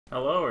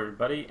Hello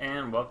everybody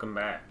and welcome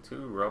back to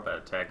Robot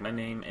Attack. My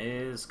name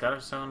is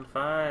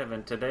Scotterstone5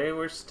 and today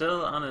we're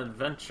still on an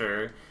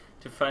adventure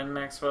to find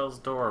Maxwell's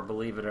door,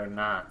 believe it or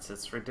not.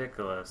 It's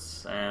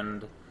ridiculous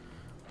and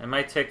it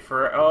might take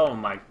for... Oh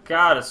my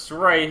god, it's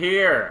right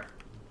here!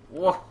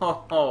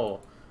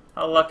 Whoa!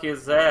 How lucky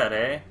is that,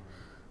 eh?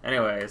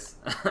 Anyways,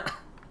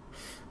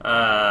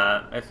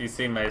 if you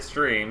see my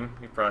stream,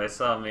 you probably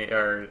saw me,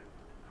 or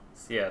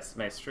yes,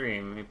 my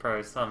stream, you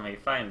probably saw me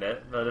find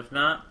it, but if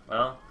not,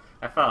 well,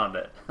 I found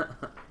it.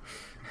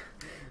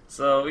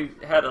 So we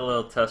had a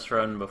little test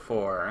run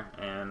before,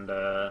 and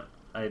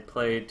I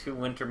played 2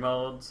 winter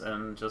modes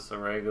and just a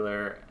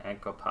regular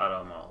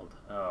Ancopado mode.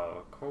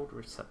 Oh, cold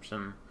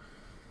reception.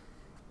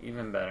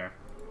 Even better.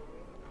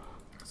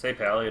 Say,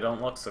 pal, you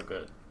don't look so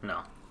good.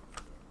 No.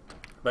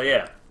 But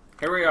yeah,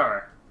 here we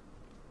are.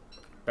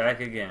 Back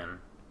again.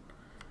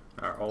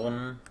 Our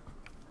own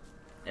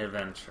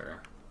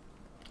adventure.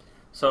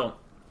 So,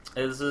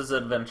 this is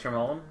adventure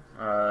mode.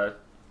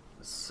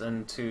 It's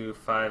into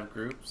 5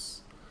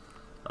 groups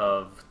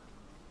of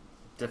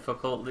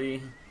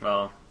difficulty.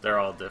 Well, they're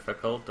all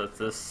difficult. But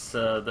this,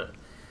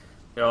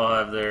 they all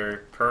have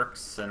their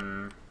perks,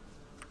 and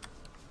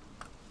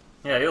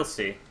yeah, you'll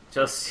see.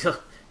 Just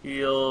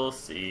you'll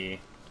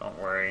see.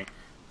 Don't worry.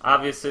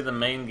 Obviously, the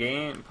main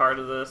game part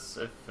of this,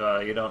 if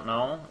you don't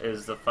know,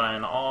 is to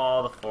find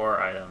all the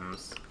 4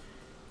 items,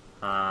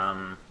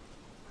 and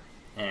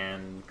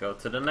go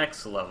to the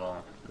next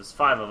level. There's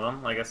 5 of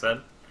them, like I said.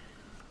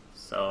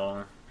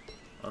 So,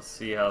 let's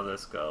see how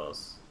this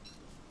goes.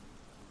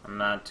 I'm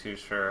not too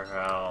sure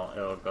how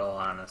it'll go,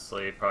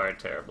 honestly. Probably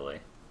terribly.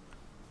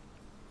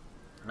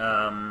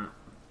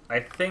 I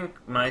think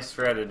my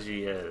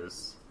strategy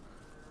is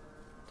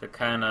to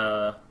kind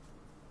of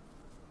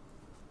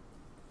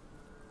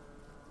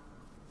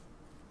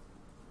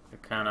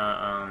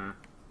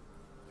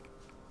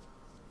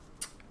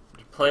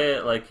play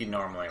it like you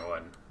normally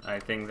would. I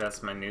think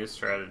that's my new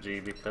strategy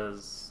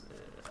because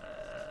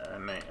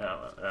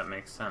that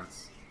makes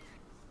sense.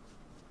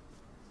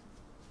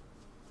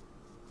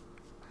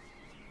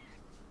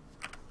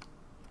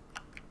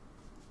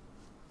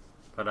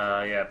 But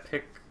yeah,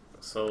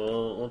 so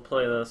we'll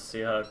play this,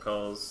 see how it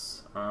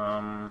goes.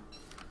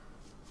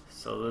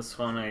 So this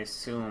one I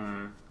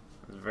assume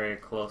is very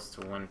close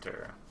to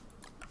winter.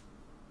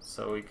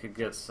 So we could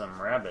get some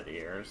rabbit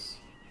ears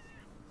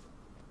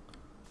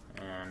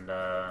and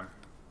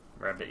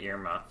rabbit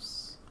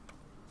earmuffs.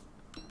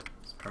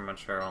 It's pretty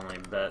much our only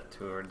bet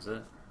towards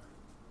it.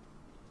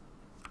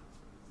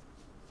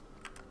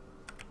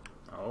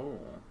 Oh,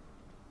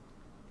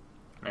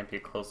 might be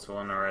close to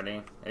one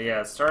already.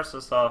 Yeah, it starts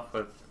us off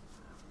with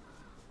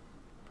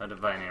a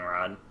divining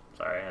rod.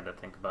 Sorry, I had to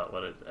think about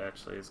what it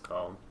actually is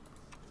called.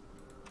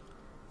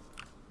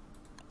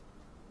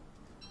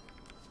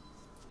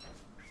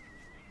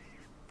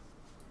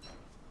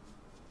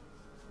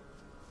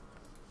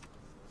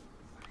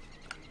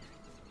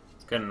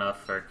 Good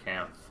enough for a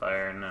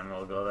campfire, and then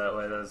we'll go that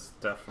way. There's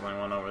definitely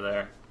one over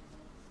there.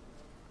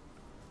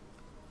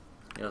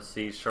 You'll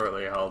see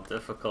shortly how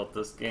difficult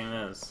this game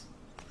is.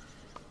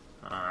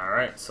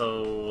 Alright,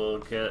 so we'll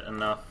get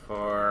enough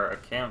for a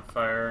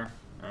campfire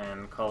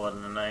and call it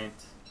a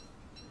night.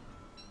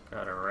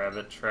 Got a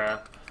rabbit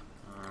trap.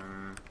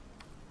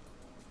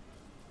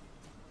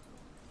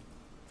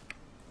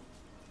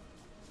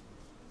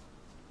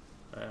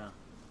 Yeah.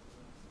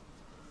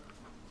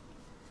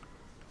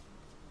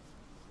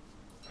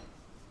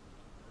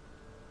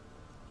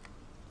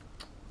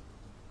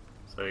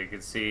 So you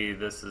can see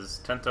this is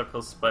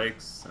tentacle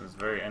spikes, and it's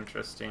very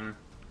interesting.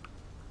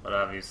 But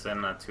obviously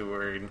I'm not too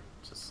worried,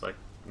 just like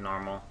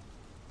normal.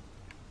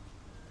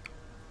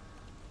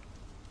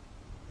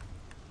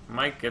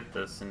 Might get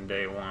this in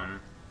day 1.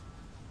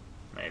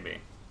 Maybe.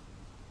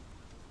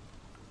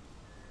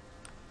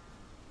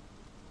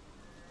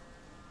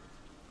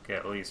 Get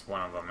at least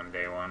one of them in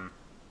day 1.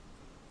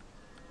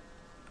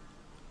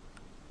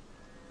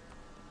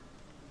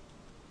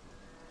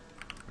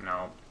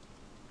 No.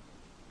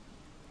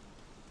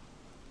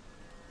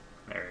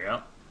 There we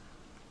go.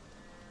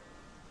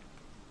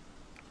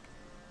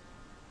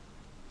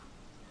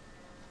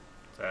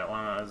 Is that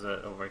one? Is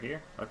it over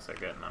here? Looks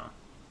like it now.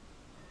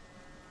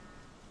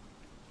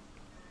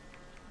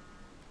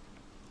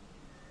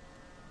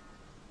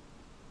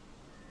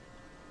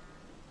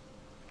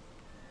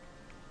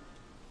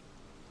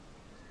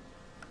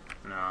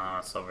 No,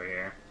 it's over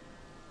here.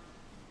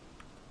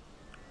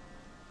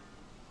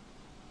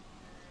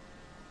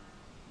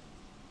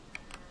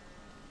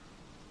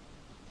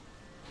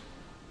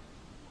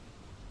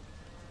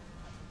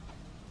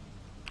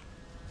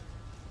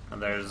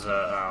 And there's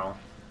oh,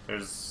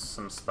 there's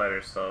some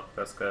spider soap.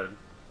 That's good.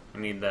 I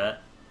need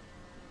that.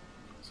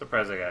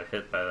 Surprised I got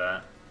hit by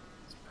that.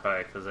 It's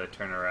probably because I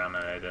turned around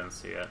and I didn't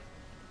see it.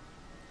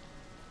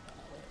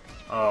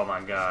 Oh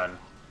my god.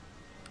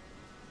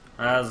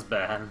 That was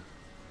bad.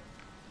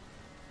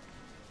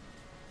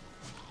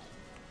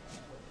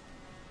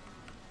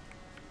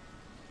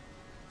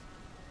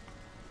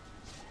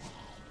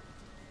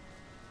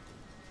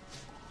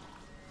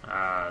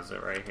 Is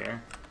it right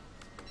here?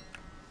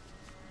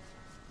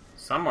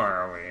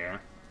 somewhere over here.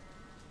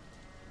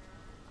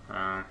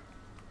 I'd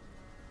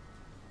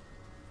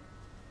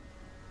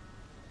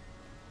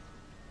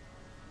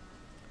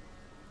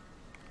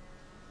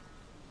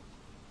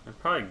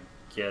probably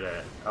get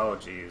it. Oh,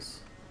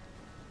 jeez.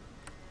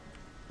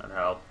 That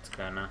helped,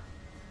 kinda.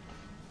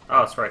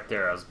 Oh, it's right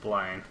there. I was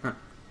blind.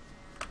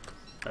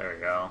 There we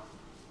go.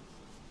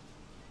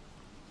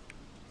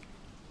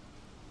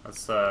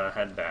 Let's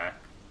head back.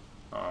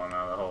 Oh,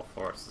 now the whole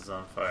forest is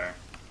on fire.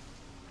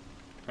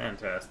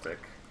 Fantastic.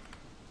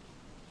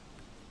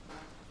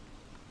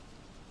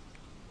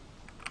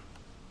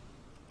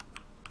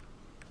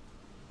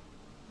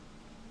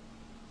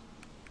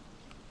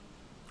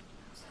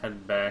 Let's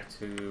head back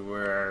to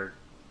where our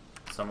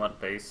somewhat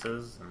base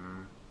is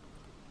and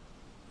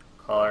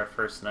call our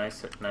first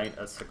night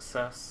a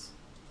success.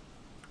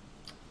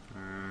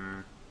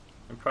 And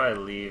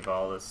probably leave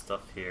all this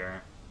stuff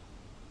here.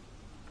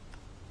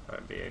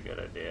 That'd be a good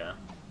idea.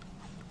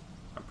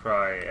 I'm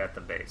probably at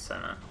the base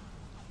center.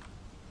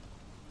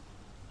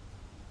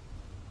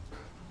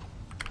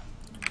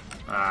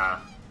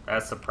 Ah,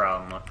 that's the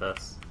problem with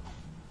this.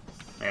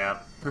 Yeah.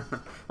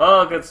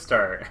 Oh, good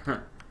start.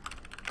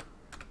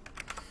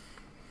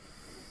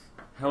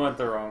 I went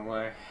the wrong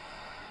way.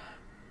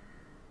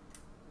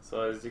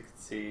 So as you can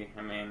see,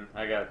 I mean,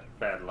 I got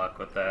bad luck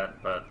with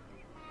that, but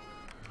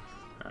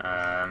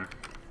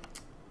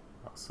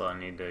also I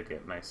need to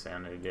get my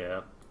sanity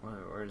up.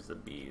 Where's the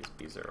bees?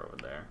 Bees are over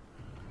there.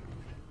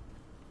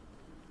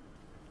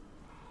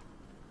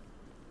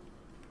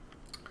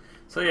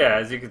 So yeah,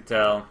 as you can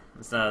tell,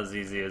 it's not as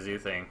easy as you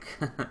think.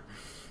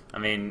 I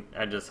mean,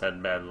 I just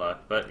had bad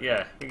luck, but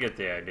yeah, you get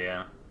the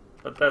idea.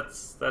 But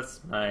that's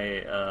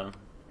my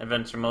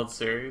adventure mode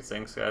series.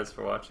 Thanks guys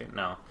for watching.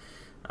 No,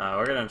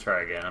 we're gonna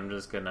try again. I'm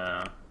just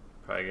gonna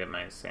probably get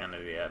my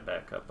sanity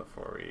back up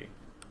before we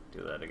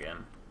do that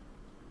again.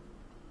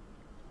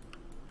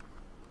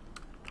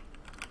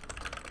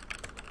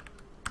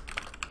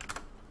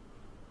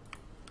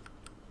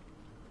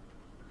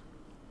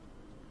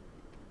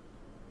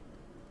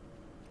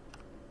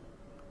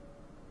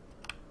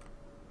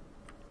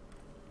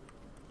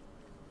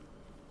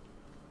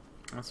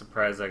 I'm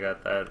surprised I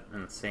got that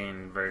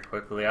insane very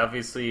quickly.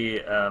 Obviously,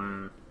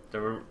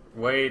 the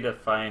way to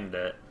find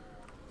it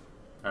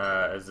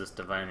is this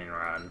divining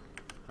rod.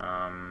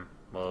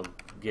 Will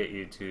get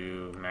you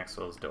to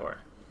Maxwell's door.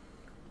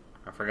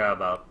 I forgot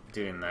about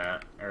doing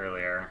that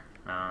earlier.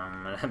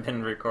 And I've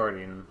been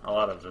recording a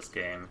lot of this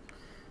game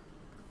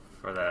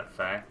for that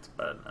fact,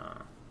 but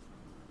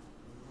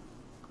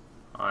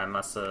I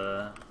must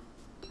have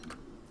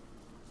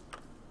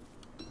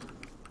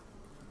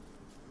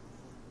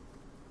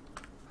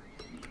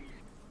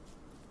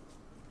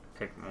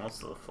picked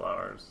most of the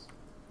flowers.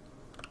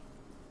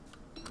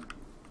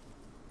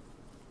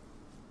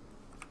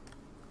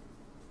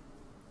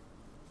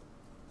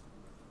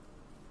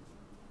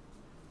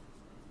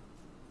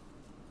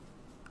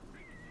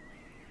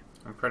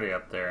 I'm pretty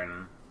up there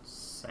in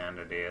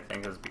sanity. I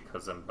think it's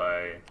because I'm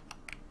by...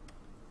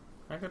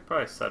 I could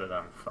probably set it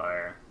on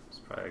fire. It's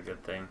probably a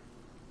good thing.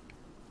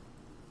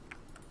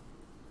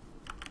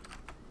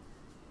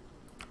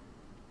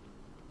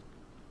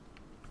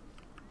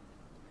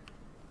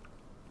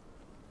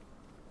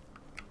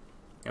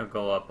 It'll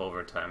go up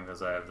over time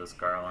because I have this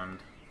garland.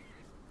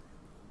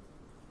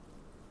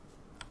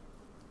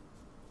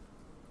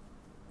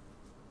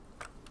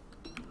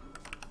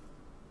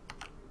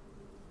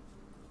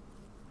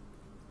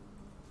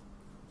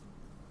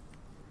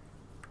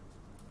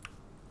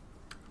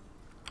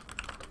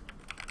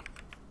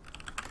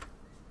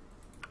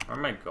 Where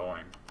am I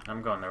going?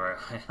 I'm going the right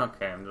way.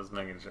 Okay, I'm just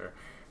making sure.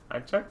 I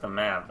checked the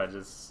map, I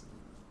just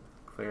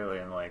clearly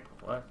am like,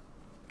 what?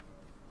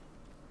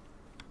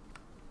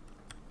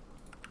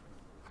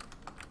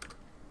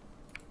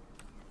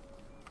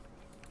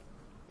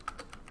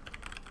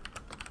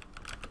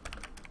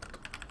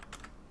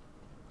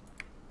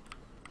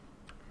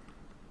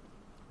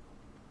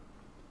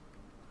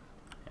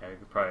 Yeah, you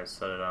could probably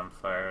set it on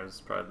fire. It's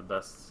probably the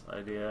best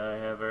idea I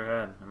ever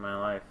had in my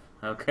life.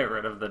 I'll get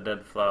rid of the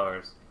dead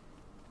flowers.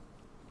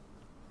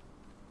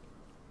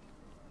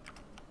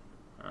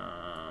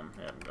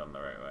 Yeah, I'm going the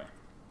right way.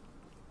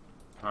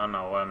 I don't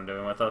know what I'm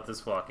doing without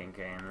this walking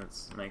cane.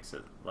 It makes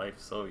life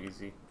so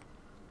easy.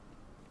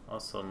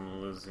 Also, I'm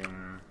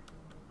losing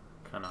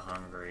kind of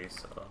hungry,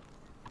 so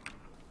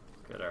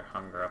let's get our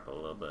hunger up a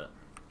little bit.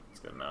 It's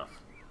good enough.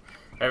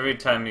 Every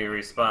time you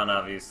respawn,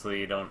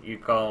 obviously, you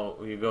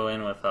go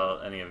in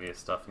without any of your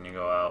stuff, and you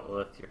go out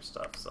with your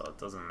stuff, so it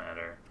doesn't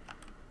matter.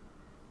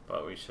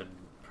 But we should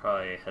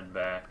probably head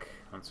back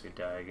once we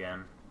die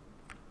again.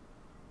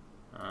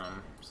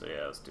 So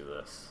yeah, let's do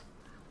this.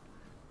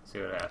 See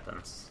what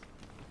happens.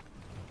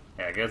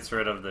 Yeah, it gets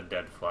rid of the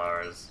dead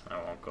flowers.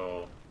 I won't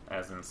go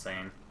as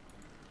insane.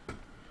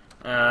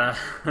 I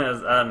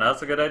don't know,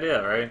 that's a good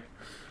idea, right?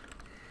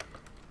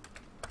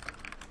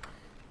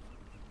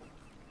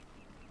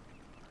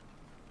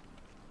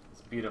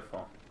 It's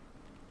beautiful.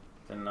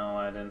 Didn't know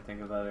why I didn't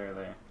think of that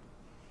earlier.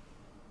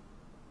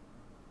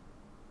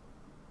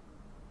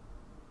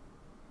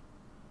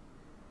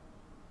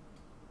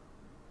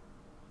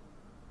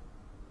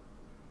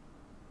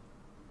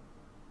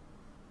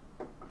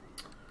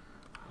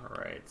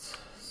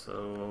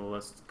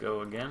 let's go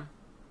again.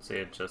 See,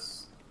 it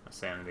just, my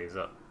sanity's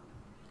up.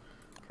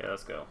 Okay,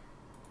 let's go.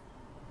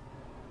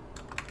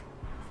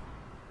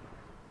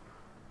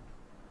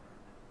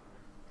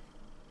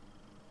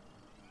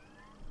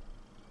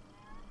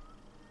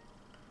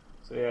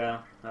 So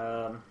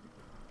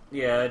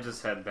yeah, I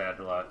just had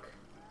bad luck.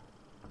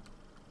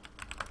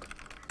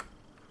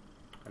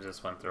 I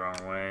just went the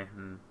wrong way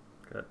and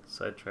got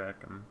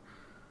sidetracked.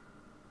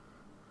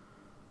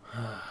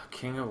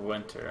 King of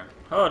Winter.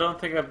 Oh, I don't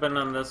think I've been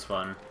on this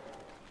one.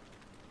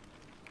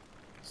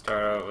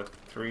 Start out with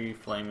 3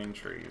 flaming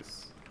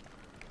trees.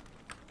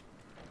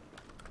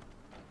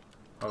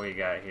 What we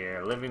got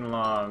here? Living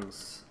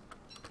logs.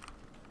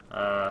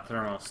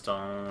 Thermal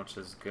stone, which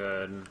is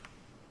good.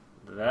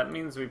 That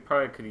means we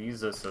probably could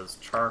use this as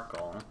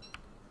charcoal.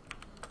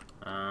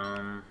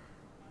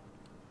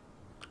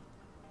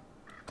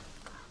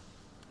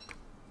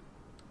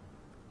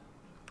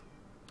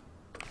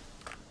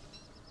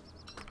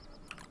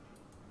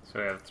 So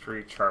we have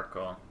 3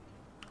 charcoal.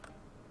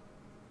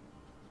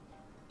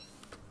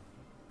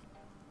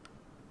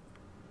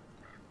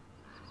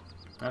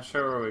 Not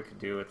sure what we could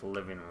do with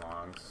living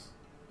logs.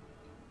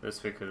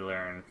 This we could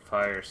learn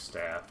fire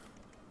staff.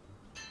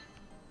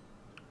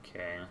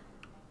 Okay.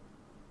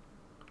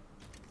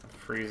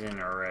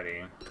 Freezing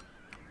already.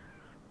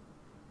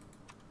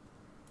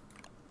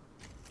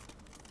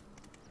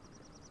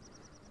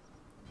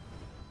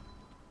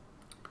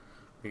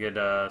 We could,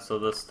 so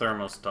this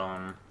thermal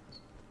stone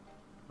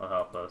will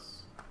help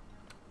us.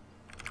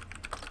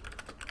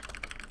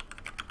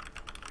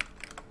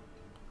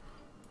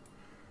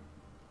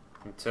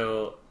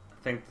 Until,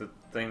 I think the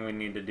thing we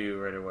need to do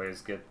right away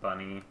is get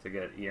Bunny to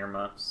get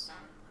earmuffs,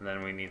 and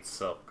then we need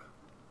silk.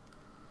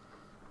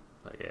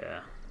 But yeah,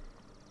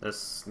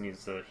 this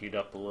needs to heat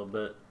up a little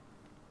bit.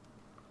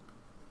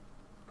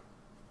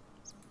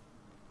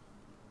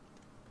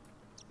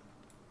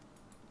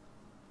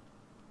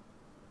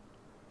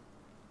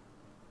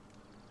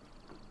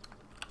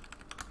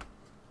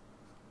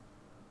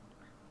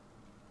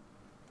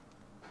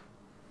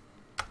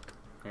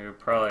 We would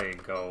probably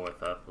go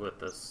with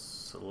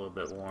this a little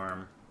bit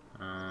warm.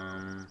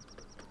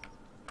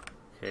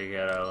 Okay, you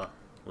got a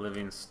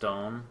living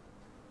stone.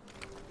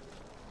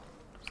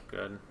 That's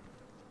good.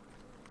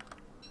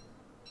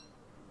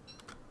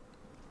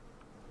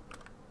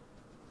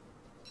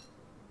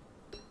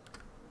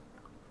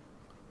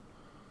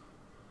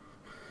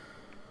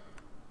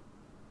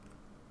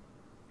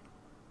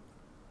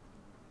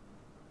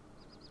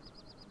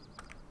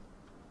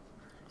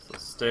 So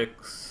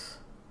sticks,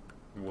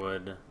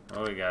 wood.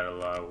 Oh, we got a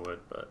lot of wood,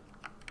 but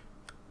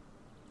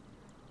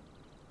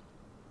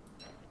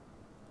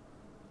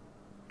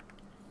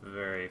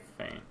very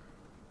faint.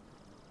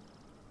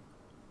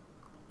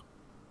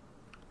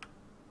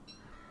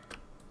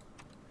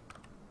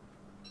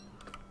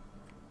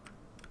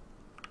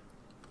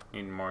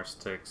 Need more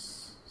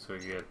sticks so we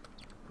get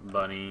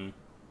bunny.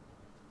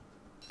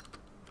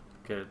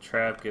 Get a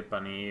trap, get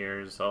bunny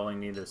ears. All we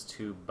need is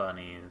 2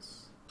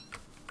 bunnies.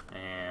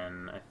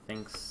 And I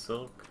think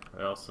silk.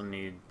 We also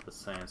need the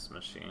science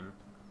machine.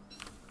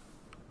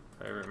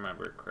 If I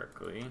remember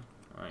correctly.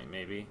 Wait,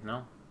 maybe.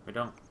 No, we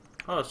don't.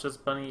 Oh, it's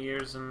just bunny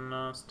ears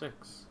and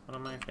sticks. What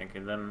am I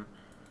thinking? Then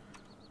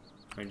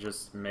we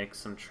just make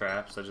some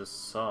traps. I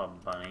just saw a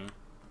bunny.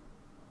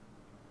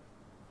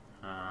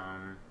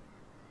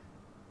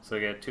 So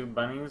we got 2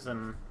 bunnies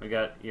and we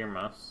got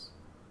earmuffs,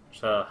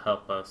 which will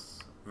help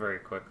us very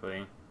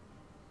quickly.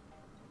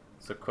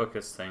 It's the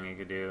quickest thing you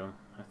could do.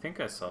 I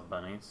think I saw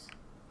bunnies.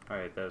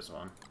 Alright, there's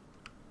one.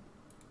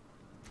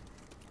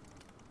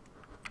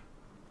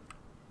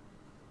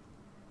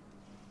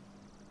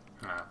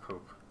 Ah,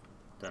 poop.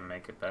 Didn't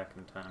make it back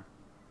in time.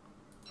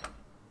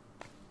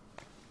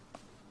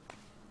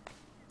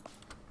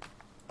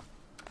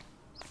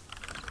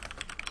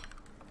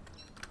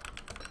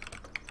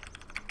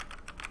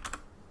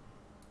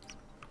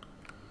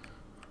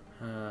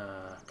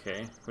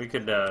 Okay, we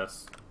could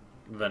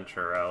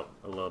venture out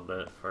a little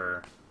bit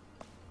for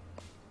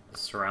the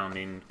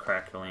surrounding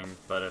crackling,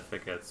 but if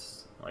it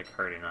gets like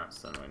hurting us,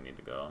 then we need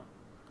to go.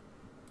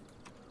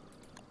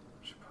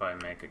 Should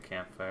probably make a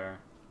campfire.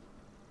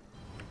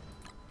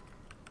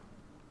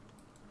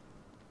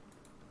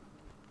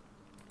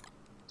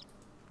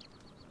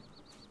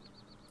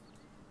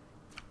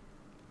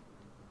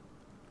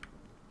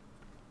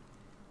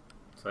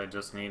 So I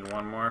just need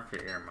 1 more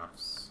for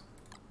earmuffs.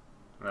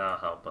 That'll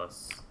help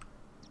us.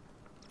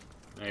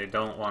 I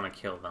don't want to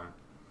kill them.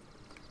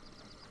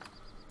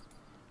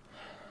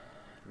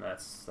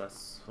 That's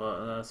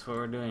what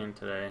we're doing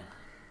today.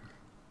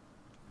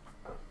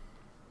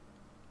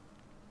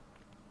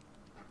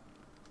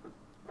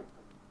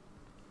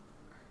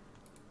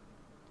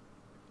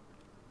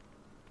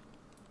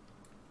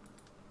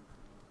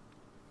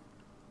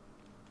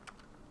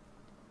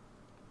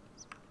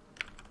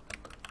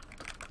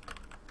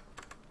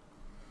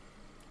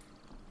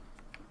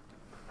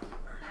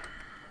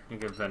 You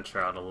could venture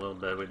out a little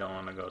bit, we don't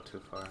want to go too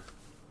far.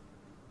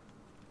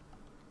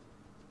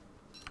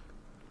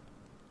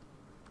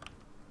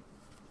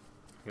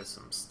 Get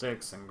some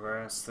sticks and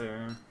grass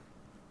there.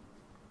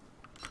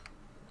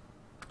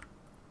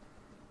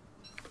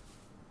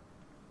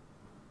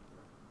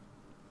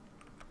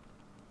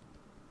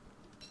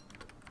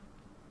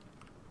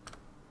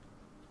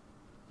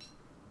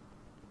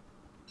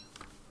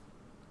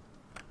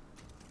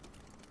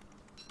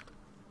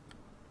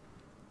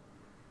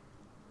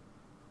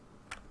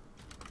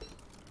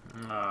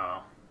 Oh,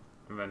 I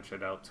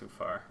ventured out too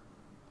far.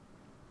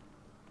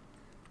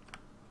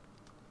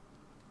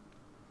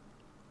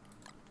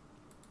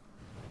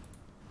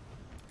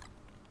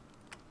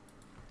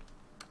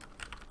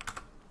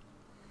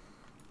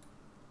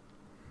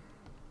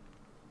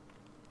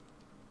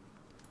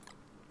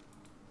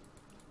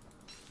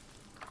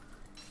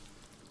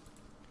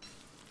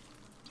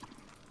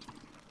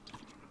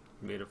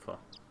 Beautiful.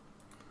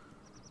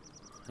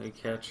 Hey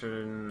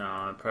catcher,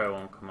 no, it probably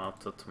won't come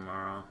out till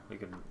tomorrow. We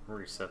could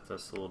reset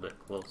this a little bit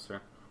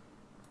closer.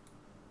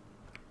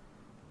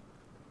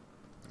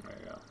 There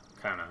you go.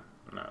 Kinda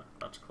not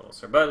much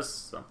closer, but it's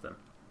something.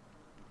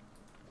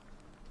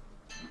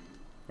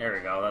 There we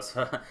go,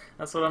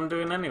 that's what I'm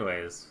doing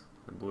anyways.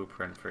 The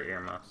blueprint for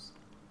earmuffs.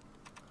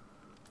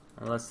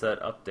 Unless that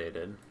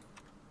updated.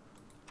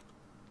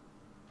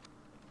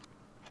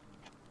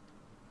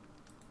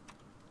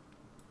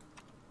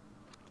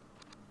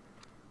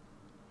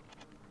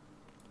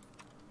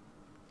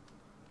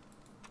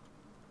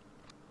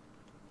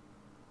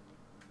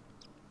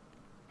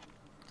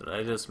 Did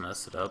I just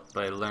mess it up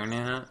by learning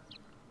it?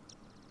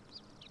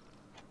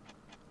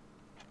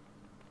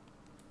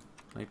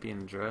 Might be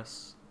in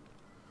dress.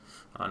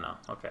 Oh no,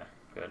 okay,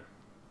 good.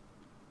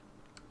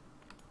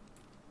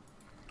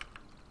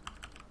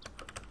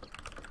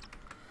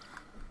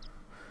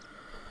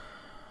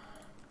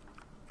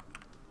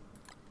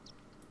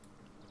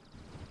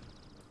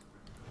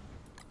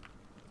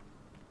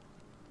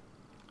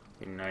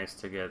 Be nice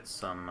to get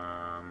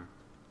some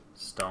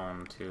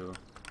stone too.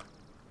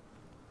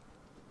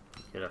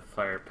 Get a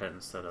fire pit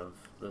instead of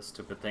this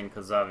stupid thing,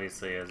 because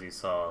obviously, as you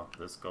saw,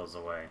 this goes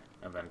away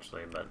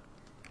eventually, but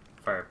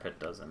fire pit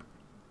doesn't.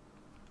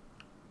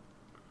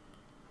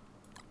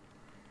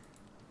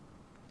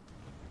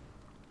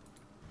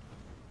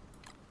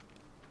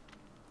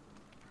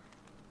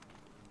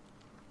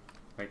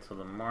 Wait till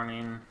the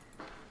morning.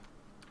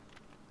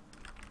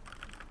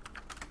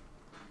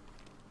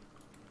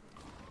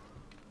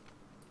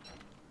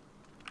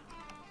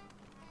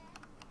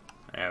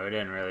 Yeah, we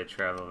didn't really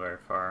travel very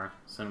far.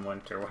 It's in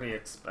winter, what do you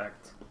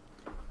expect?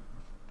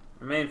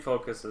 The main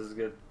focus is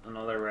get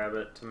another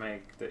rabbit to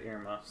make the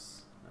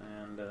earmuffs,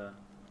 and they're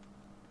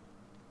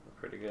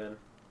pretty good.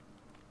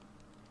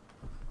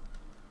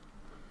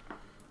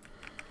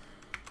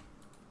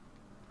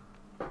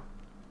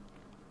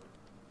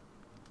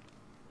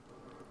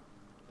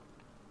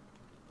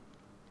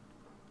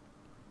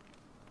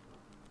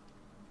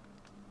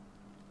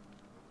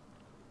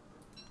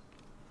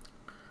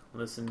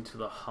 Listen to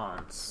the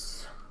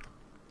haunts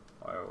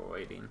while we're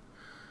waiting.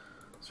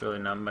 There's really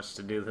not much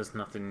to do. There's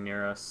nothing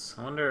near us.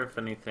 I wonder if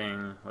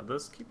anything... Would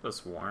this keep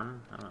us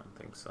warm? I don't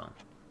think so.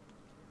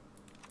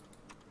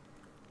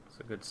 It's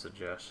a good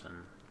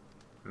suggestion.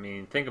 I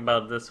mean, think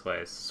about it this way.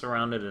 It's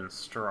surrounded in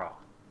straw.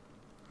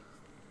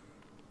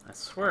 I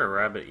swear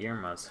rabbit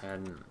earmuffs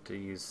had to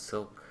use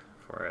silk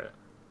for it.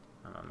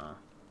 I don't know.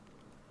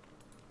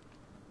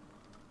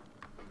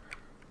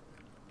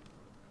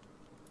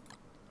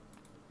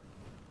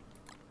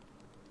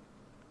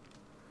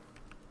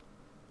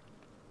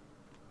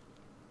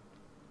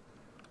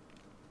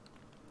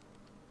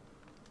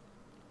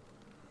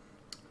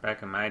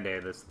 Back in my day,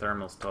 this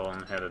thermal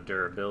stone had a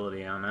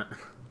durability on it.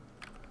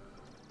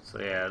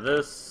 So yeah,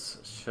 this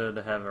should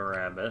have a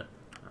rabbit.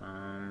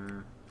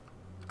 Kind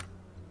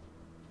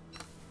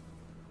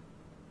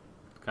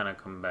of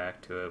come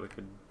back to it. We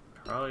could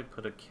probably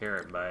put a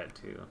carrot by it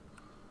too.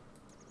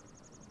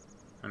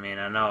 I mean,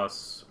 I know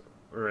it's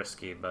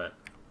risky, but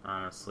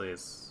honestly,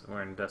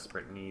 we're in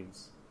desperate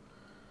needs.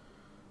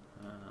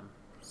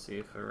 See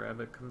if a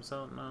rabbit comes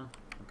out now.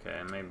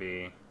 Okay,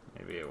 maybe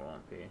it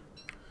won't be.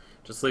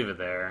 Just leave it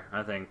there.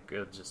 I think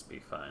it'll just be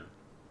fine.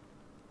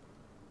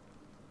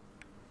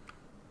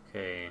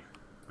 Okay,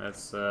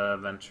 let's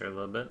venture a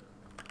little bit.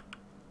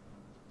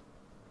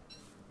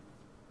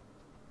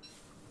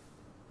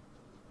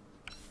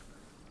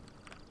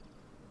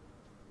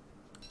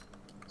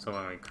 So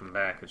when we come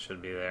back, it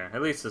should be there.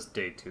 At least it's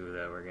day 2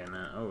 that we're getting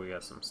at. Oh, we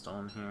got some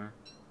stone here.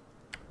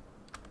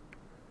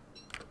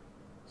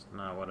 It's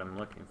not what I'm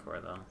looking for,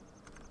 though.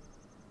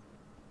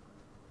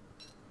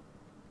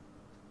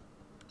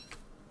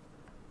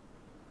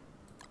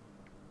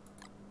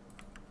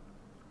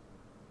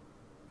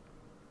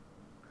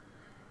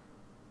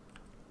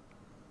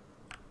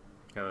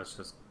 Okay, let's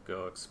just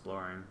go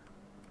exploring.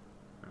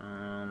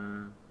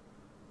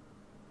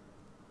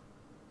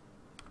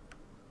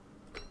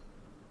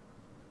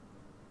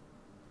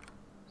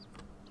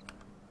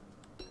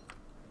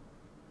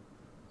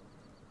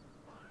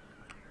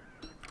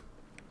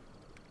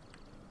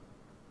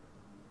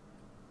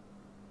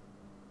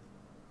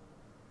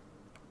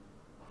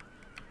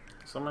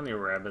 So many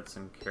rabbits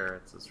and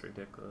carrots, it's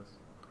ridiculous.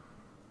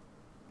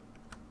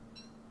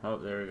 Oh,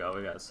 there we go,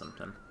 we got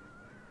something.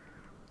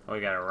 Oh, we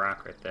got a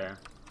rock right there.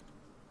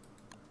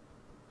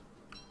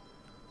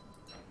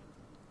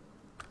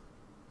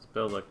 Let's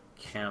build a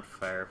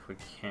campfire if we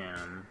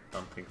can.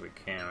 Don't think we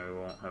can, we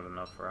won't have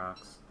enough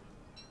rocks.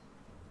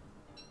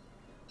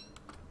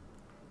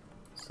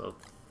 So,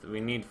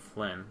 we need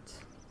flint.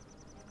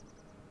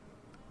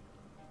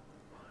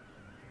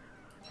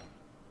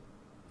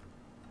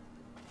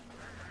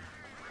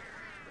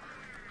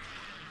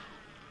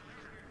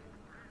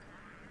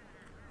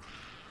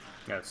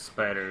 Got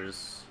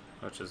spiders,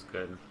 which is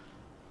good.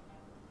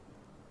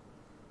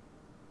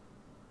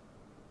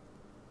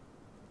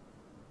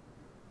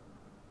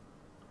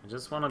 I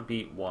just want to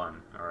beat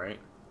one, alright?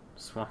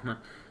 Just want to...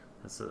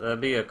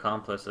 That'd be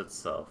accomplished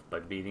itself by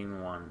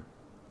beating one.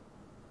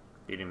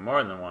 Beating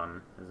more than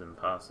one is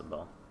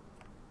impossible.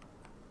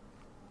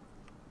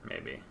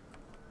 Maybe.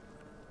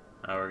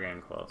 Oh, we're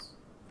getting close.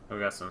 We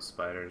got some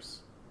spiders.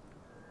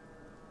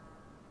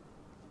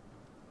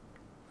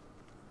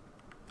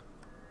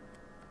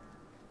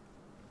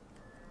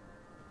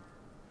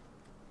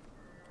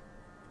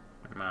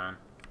 Come on.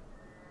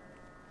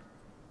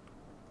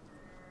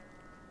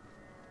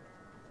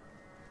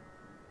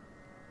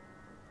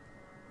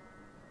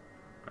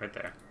 Right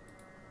there.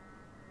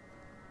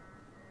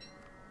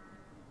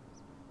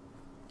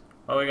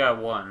 Oh, we got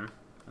one.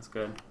 That's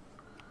good.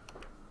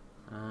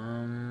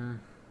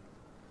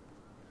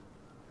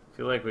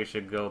 Feel like we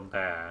should go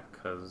back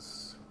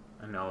because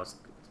I know it's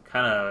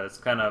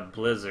kind of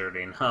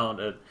blizzarding out.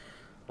 It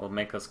will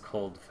make us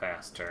cold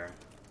faster,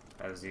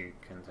 as you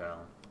can tell.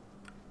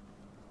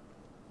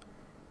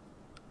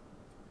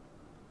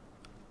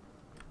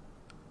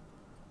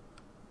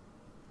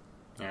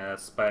 Yeah,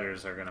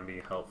 spiders are gonna be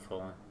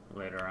helpful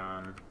later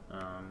on.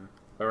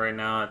 But right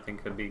now, I think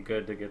it'd be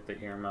good to get the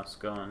earmuffs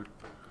going.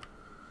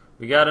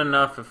 We got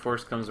enough if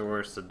worse comes to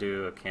worse to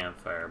do a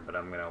campfire, but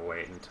I'm gonna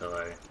wait until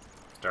I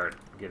start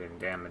getting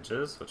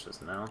damages, which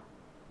is now.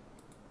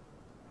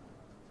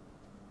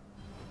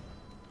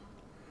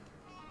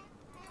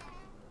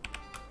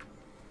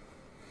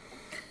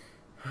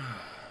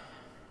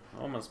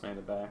 Almost made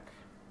it back.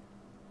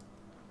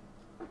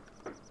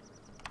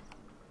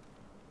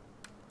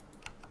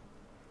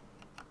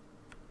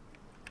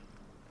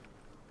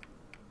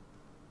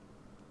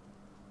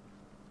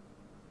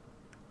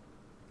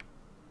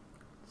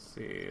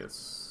 See,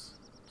 let's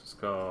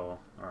just go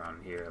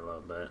around here a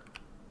little bit.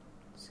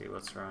 See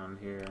what's around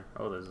here.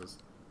 Oh, there's this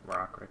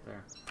rock right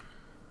there.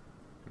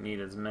 We need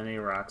as many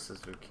rocks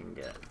as we can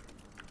get.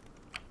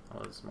 Oh,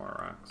 there's more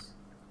rocks.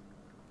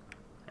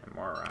 And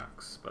more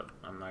rocks, but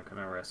I'm not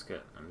gonna risk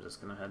it. I'm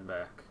just gonna head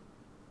back.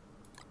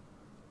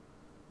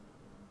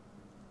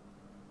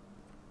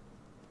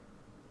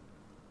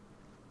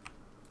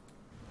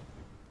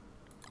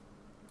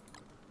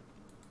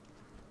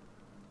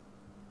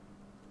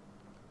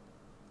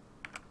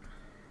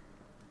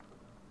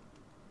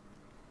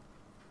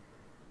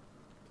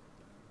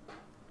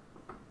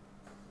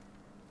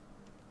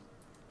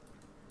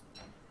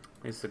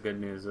 At least the good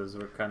news is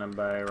we're kind of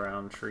by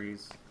around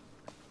trees.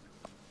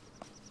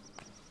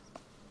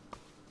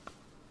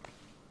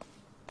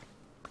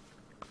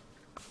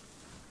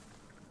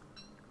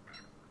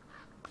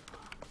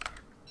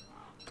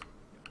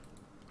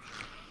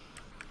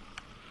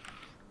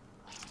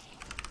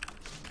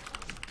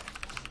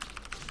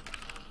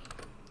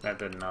 That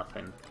did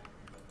nothing.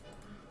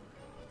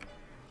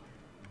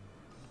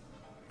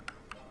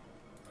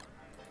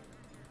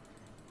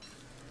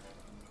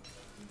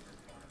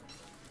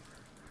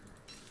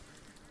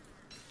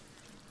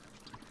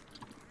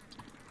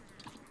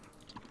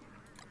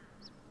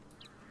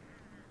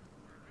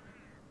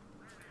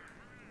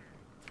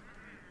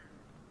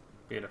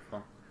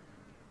 Beautiful.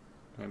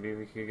 Maybe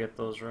we could get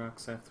those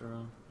rocks after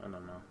all? I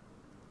don't know.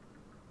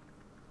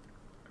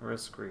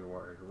 Risk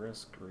reward,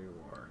 risk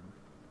reward.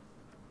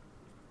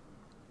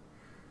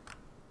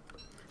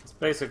 It's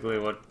basically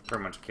what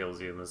pretty much kills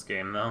you in this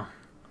game though.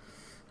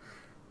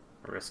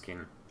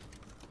 Risking.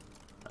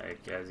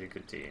 Like, as you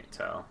could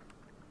tell.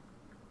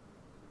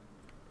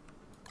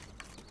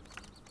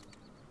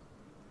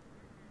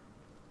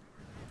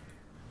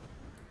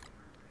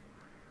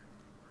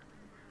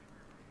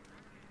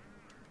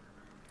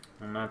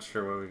 I'm not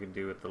sure what we could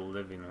do with the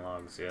living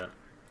logs yet.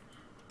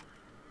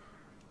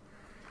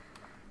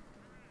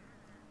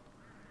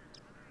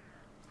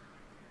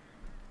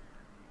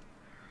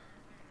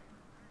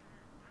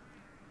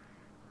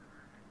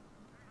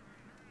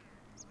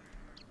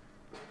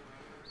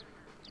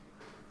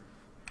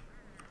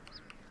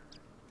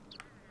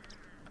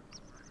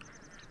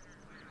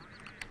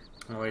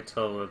 I'll wait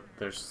till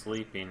they're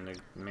sleeping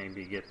to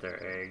maybe get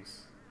their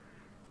eggs.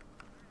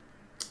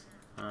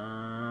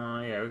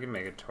 Yeah, we can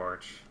make a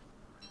torch.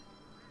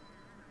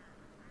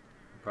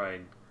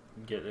 Probably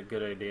get a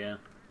good idea.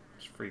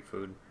 It's free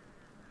food.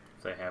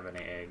 If they have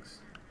any eggs.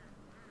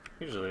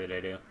 Usually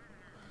they do.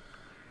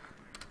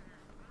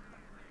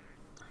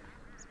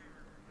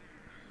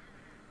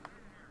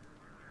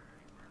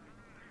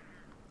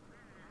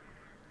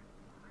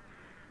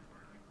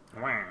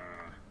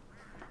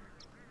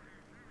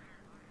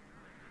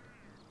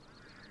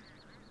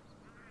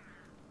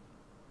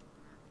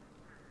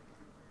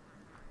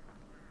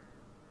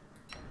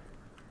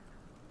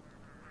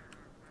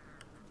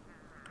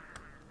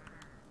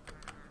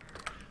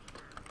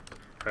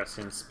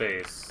 pressing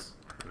space.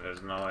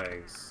 There's no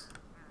eggs.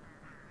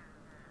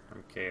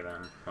 Okay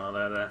then. Well,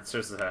 that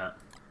answers that.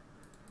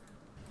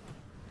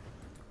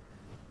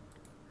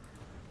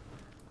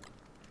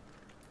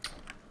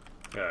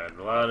 Good.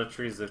 A lot of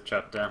trees have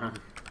chopped down.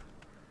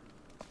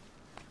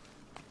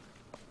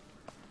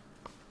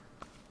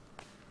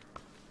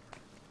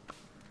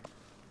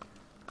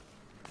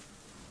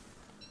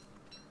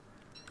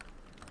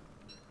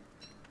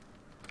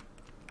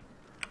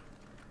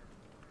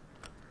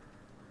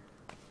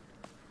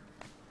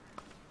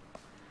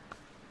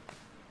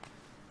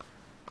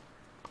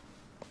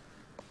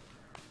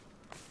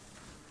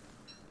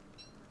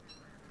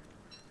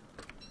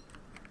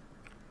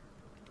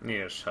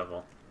 Need a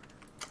shovel.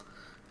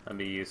 That'd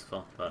be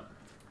useful, but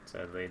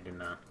sadly do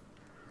not.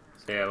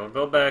 So yeah, we'll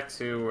go back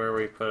to where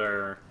we put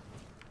our...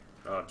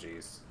 Oh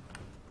jeez.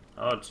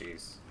 Oh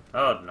jeez.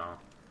 Oh no.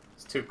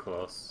 It's too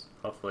close.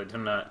 Hopefully do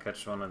not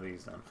catch one of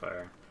these on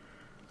fire.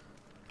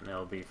 And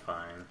it'll be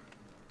fine.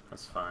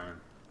 That's fine.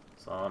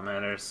 That's all that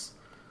matters.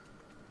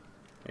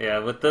 Yeah,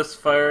 with this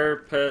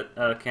fire pit,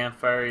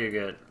 campfire, you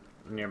get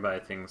nearby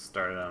things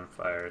started on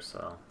fire,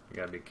 so you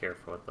gotta be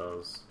careful with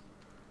those.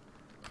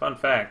 Fun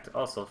fact,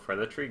 also for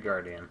the tree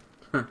guardian.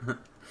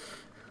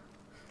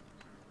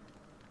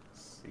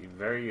 See,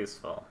 very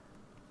useful.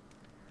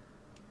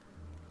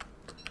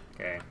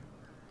 Okay,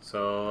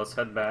 so let's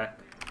head back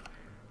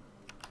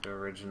to the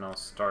original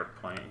start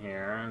point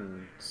here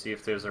and see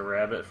if there's a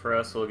rabbit for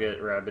us. We'll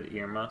get rabbit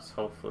earmuffs,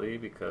 hopefully,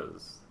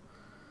 because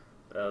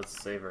that'll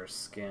save our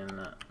skin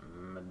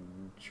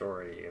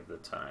majority of the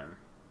time.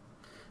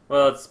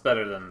 Well, it's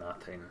better than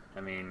nothing.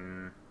 I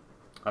mean,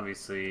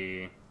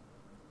 obviously,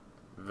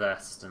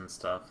 vest and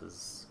stuff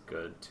is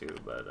good too,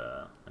 but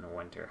and a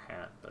winter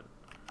hat, but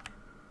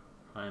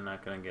I'm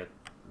not gonna get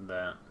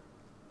that.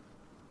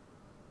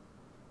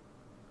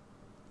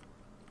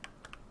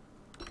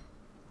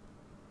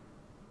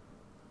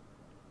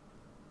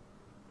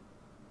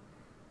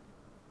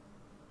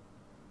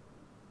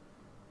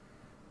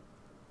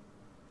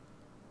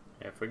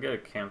 Yeah, if we get a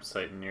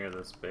campsite near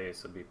this base,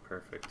 it'd be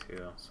perfect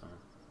too. So,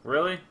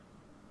 really?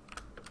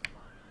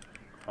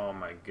 Oh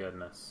my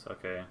goodness.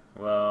 Okay,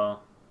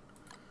 well,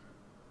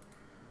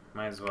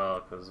 might as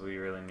well, because we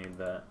really need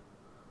that.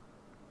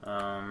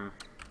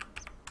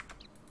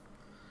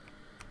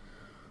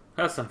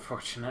 That's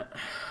unfortunate.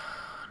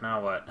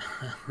 Now what?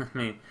 I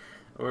mean,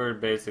 we're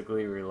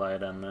basically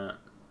relied on that.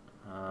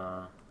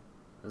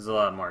 There's a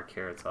lot more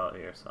carrots out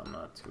here, so I'm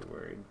not too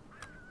worried.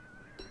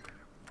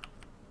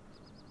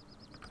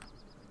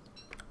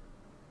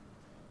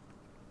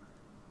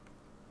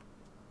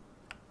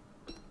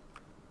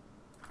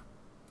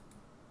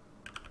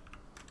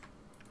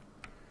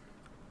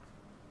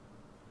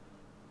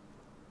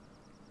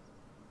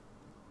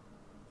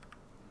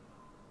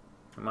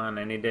 Come on,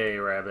 any day,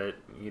 rabbit.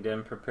 You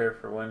didn't prepare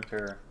for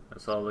winter.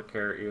 That's all the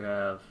carrot you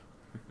have.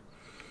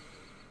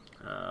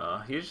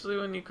 Usually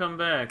when you come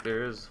back,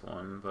 there is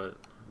one, but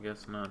I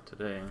guess not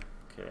today.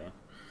 Okay.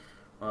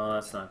 Well,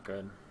 that's not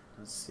good.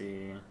 Let's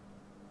see.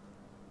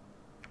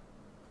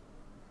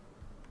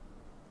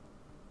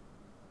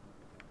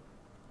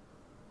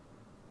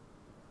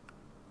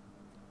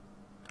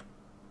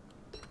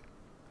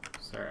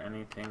 Is there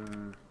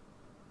anything...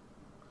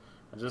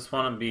 I just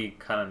want to be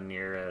kind of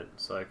near it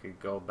so I could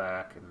go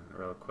back and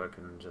real quick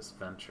and just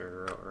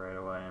venture right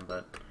away,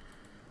 but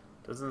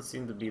doesn't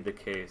seem to be the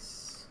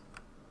case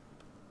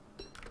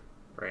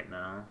right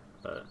now,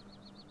 but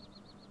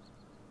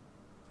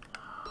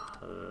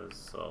this is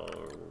so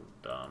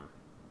dumb.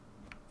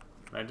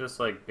 Can I just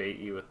like bait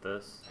you with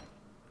this?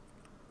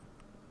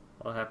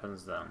 What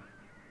happens then?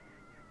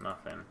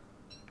 Nothing.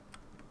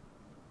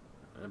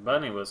 The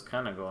bunny was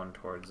kind of going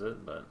towards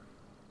it, but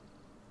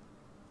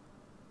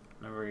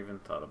never even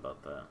thought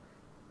about that.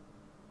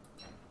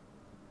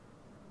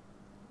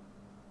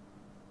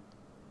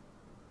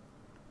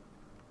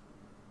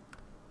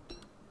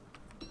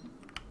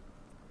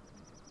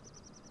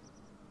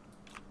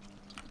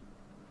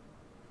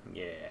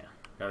 Yeah,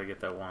 gotta get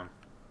that one.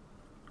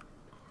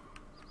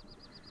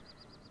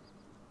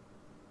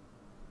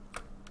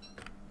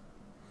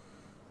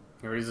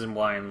 The reason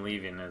why I'm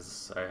leaving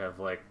is I have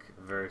like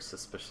a very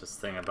suspicious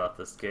thing about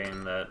this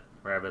game that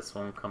rabbits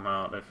won't come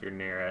out if you're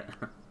near it.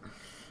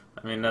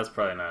 I mean, that's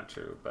probably not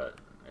true, but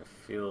I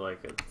feel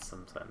like it's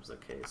sometimes the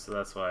case, so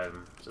that's why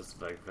I'm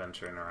just like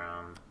venturing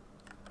around.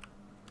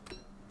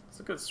 It's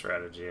a good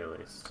strategy, at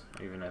least,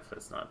 even if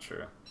it's not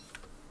true.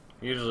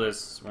 Usually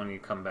it's when you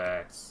come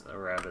back, a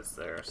rabbit's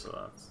there,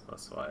 so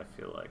that's why I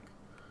feel like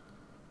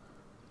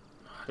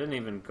I didn't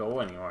even go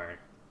anywhere.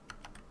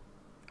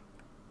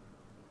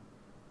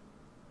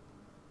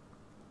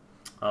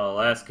 Oh,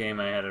 last game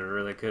I had a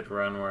really good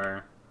run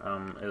where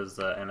it was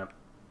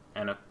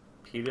Anapedal,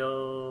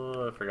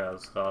 I forgot what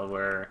it's called,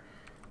 where,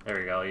 there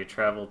we go, you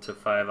travel to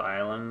 5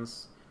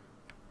 islands,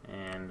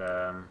 and,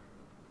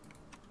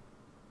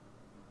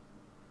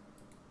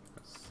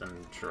 let's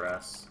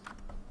dress.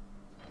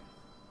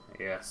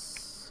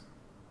 Yes.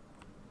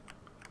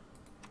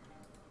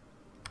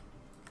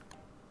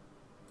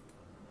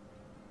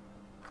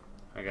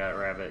 I got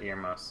rabbit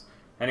earmuffs.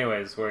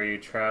 Anyways, where you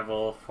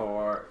travel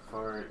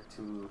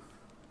to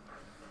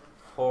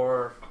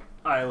 4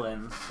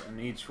 islands, and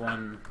each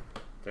one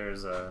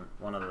there's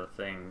one of the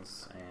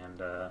things and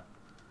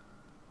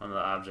one of the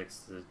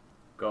objects to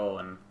go.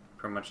 And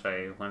pretty much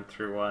I went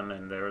through one,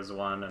 and there was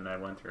one, and I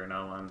went through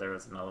another one, there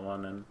was another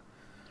one, and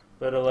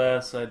but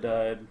alas, I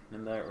died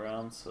in that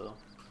round, so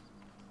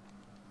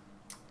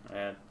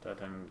that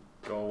didn't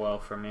go well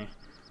for me.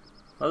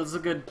 Well, this is a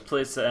good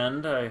place to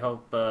end. I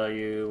hope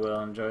you will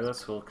enjoy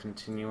this. We'll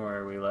continue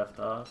where we left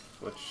off,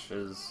 which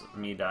is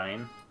me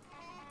dying.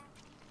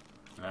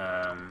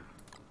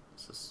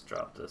 Let's just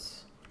drop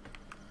this.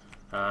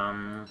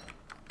 Yeah,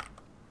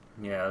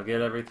 I'll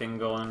get everything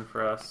going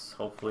for us,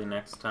 hopefully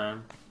next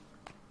time.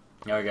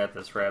 Now I got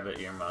this rabbit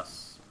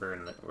earmuffs.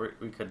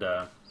 We could,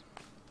 I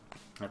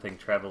think,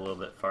 travel a little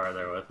bit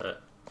farther with it.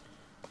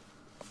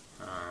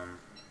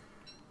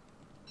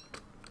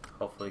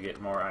 Hopefully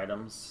get more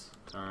items.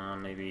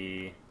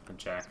 Maybe a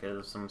jacket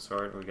of some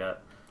sort. We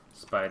got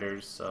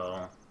spiders,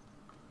 so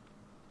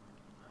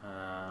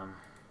I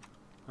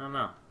don't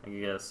know. I could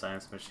get a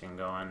science machine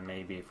going,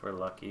 maybe if we're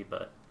lucky.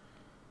 But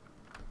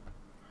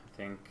I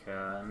think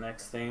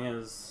next thing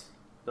is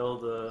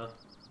build a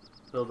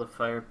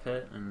fire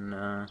pit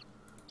and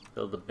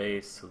build a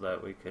base so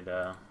that we could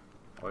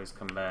always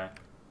come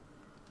back.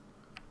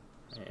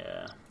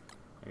 Yeah,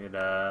 I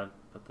could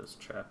put this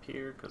trap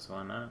here, because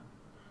why not?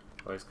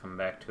 Always come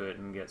back to it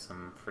and get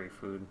some free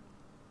food.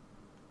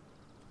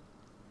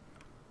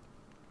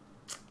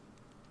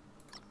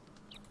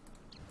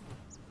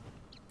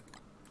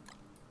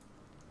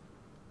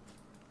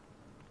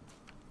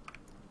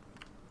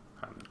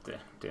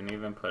 Didn't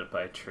even put it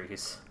by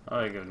trees.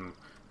 Oh, we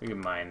can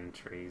mine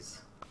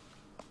trees.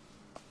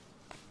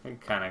 We can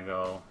kind of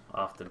go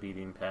off the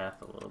beaten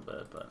path a little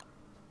bit, but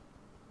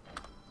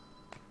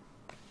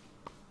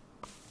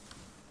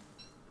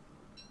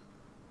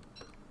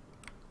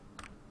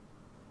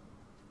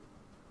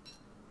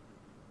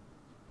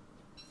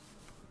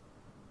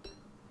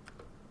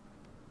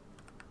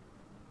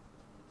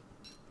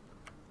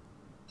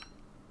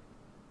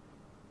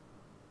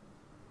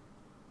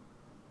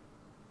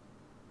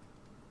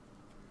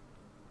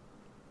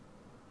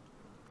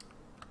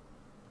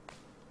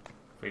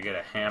if we get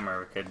a hammer,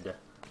 we could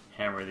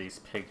hammer these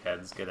pig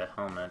heads, get a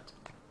helmet.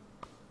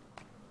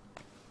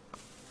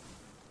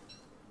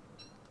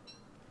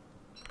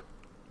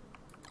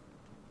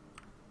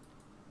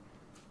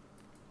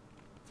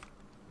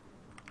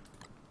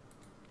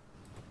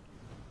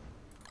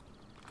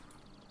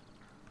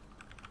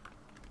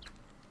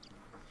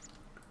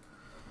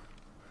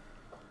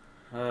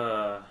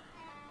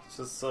 It's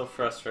just so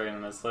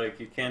frustrating. It's like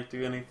you can't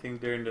do anything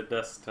during the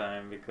dusk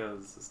time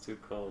because it's too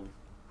cold.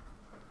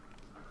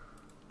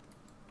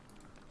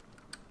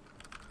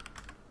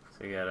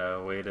 So you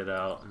gotta wait it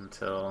out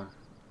until...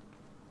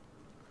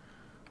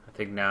 I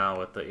think now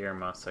with the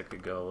earmuffs I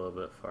could go a little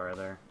bit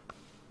farther.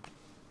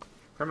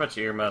 Pretty much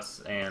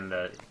earmuffs and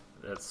that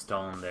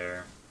stone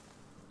there.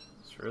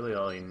 It's really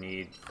all you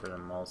need for the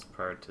most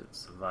part to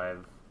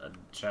survive a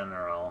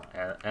general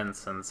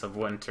essence of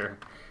winter.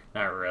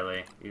 Not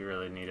really. You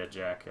really need a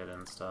jacket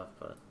and stuff,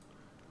 but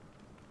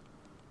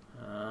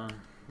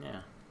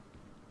yeah.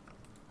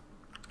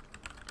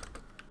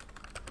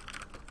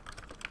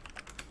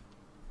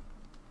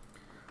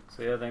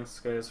 So yeah, thanks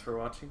guys for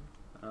watching.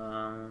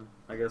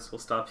 I guess we'll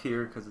stop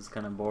here because it's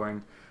kind of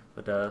boring,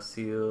 but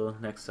see you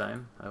next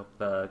time. I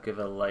hope give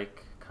a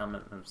like,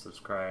 comment, and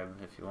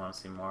subscribe if you want to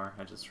see more.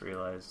 I just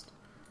realized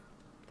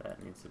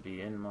that needs to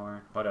be in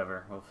more.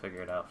 Whatever, we'll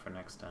figure it out for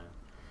next time.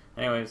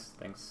 Anyways,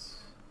 thanks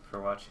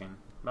for watching.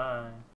 Bye.